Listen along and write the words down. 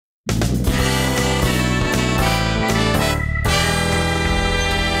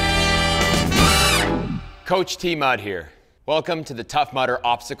Coach T Mud here. Welcome to the Tough Mudder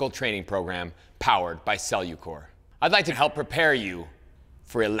Obstacle Training Program powered by Cellucor. I'd like to help prepare you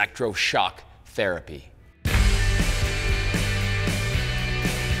for electroshock therapy.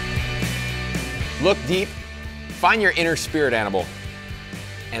 Look deep, find your inner spirit animal,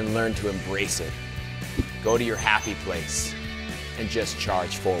 and learn to embrace it. Go to your happy place and just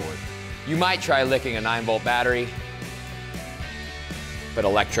charge forward. You might try licking a 9-volt battery, but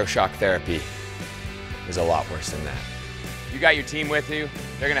electroshock therapy is a lot worse than that. You got your team with you.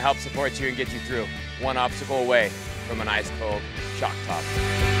 They're gonna help support you and get you through one obstacle away from an ice cold shock top.